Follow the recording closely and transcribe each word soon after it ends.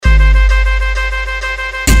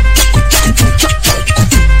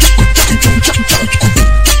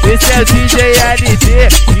Esse é o DJ LD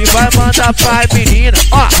que vai mandar pras meninas.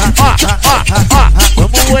 Ó, ó, ó, ó.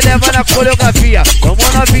 Vamos levar na coreografia.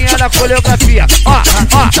 Vamos novinha na coreografia. Ó, ó,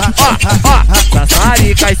 ó, ó.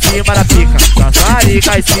 Sassarica em cima da pica.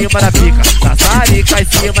 Sassarica em cima da pica. Sassarica em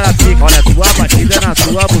cima da pica. Olha a tua batida na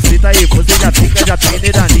tua buceta e você já fica, já pina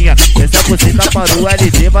e daninha. Desce a buceta para o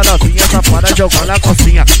LD, vai novinha safada jogando a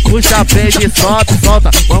calcinha. Puxa, prende, sobe,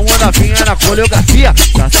 solta. Vamos novinha na coreografia.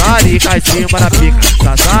 Sassarica em cima da pica.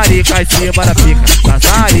 Sassarica em cima da pica.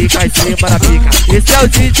 Sassarica em cima da pica. Esse é o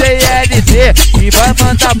DJ LD que vai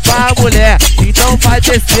mandar pra mulher. Então vai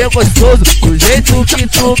descer gostoso do jeito que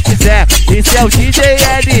tu quiser. Esse é o DJ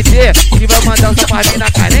LD que vai mandar só pra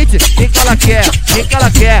mina carente. Quem que ela quer? Quem que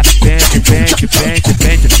ela quer? Pente, pente, pente,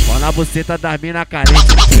 pente. Ó na buceta das mina carente.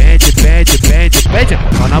 Pente, pente, pente, pente.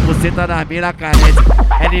 Ó na buceta das mina carente.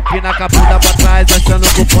 Ela empina com a bunda pra trás, achando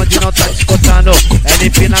que o bonde não tá te escutando. Ela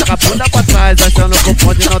empina com a bunda pra trás, achando que o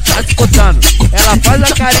bonde não tá te escutando. Ela faz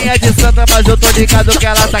a carinha de santa, mas eu tô ligado que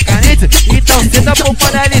ela tá carente. Então senta pro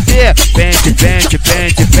LD. Pente, pente,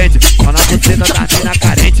 pente, pente. Ó na buceta da mina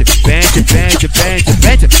carente. Pente, pente, pente,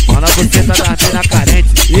 pente. Ó na buceta da mina carente.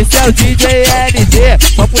 Esse é o DJ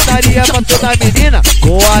LD, só putaria pra toda menina.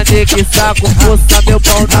 Vou anexar com força meu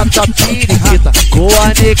pau na tua periquita. Vou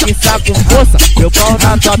anexar com força meu pau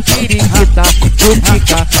na tua periquita. Tu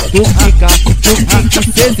fica, tu fica, tu fica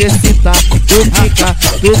se exercita.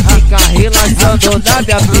 Tu fica relaxando na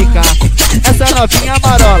minha pica. Essa novinha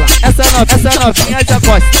marola, essa novinha já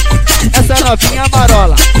gosta. Essa novinha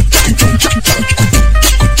marola.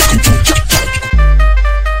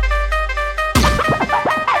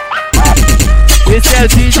 Esse é o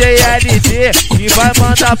DJ LD que vai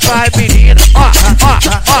mandar pras meninas. Ó, ó,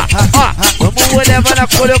 ó, ó. Vamos levar na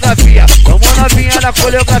coreografia. Vamos novinha na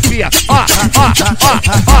coreografia. Ó, ó, ó,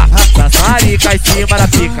 ó. Sassarica em cima da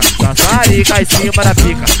pica. Sassarica em cima da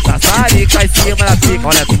pica. Sassarica em cima da pica.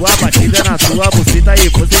 Olha a tua batida na tua buceta e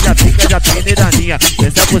você já fica, já pina e daninha.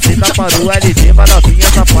 Desce a buceta para o LD, vai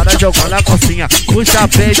novinha safada jogando a calcinha. Puxa,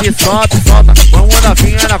 prende, sobe, solta. Vamos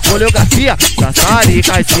novinha na coreografia.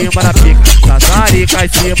 Sassarica em cima da pica. Sassarica em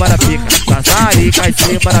cima da pica. Sassarica em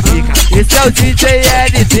cima da pica. Esse é o DJ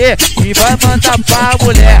LD que vai mandar pra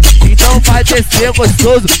mulher. Então vai descer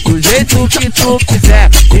gostoso do jeito que tu quiser.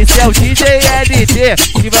 Esse é o DJ LD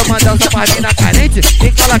que vai mandar só pra mina carente.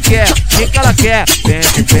 Quem que ela quer? Quem que ela quer?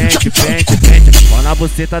 Pente, pente, pente, pente. Ó na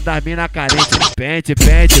buceta das mina carente. Pente,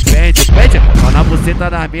 pente, pente, pente. Ó na buceta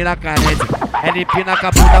das mina carente. Ela empina com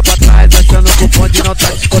a bunda pra trás, achando que o bonde não tá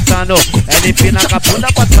te escutando. Ela empina com a bunda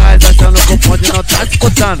pra trás, achando que o bonde não tá te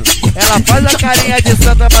escutando. Ela faz a carinha de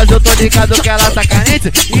santa, mas eu tô ligado que ela tá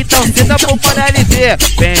carente. Então senta pro LD.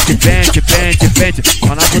 Pente, pente, pente, pente.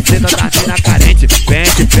 Ó na buceta da mina carente.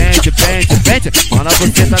 Pente, pente, pente, pente. Ó na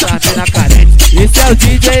buceta da mina carente. Esse é o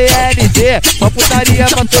DJ LD, só putaria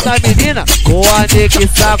pra toda menina. Vou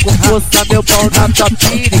anexar com força meu pau na tua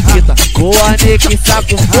periquita. Vou anexar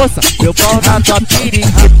com força meu pau na tua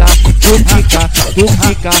periquita. Tu fica, tu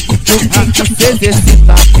fica, tu fica se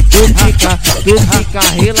exercita. Tu fica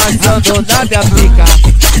relaxando na minha pica.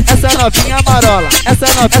 Essa novinha marola, essa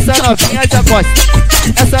novinha já gosta.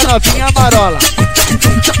 Essa novinha marola.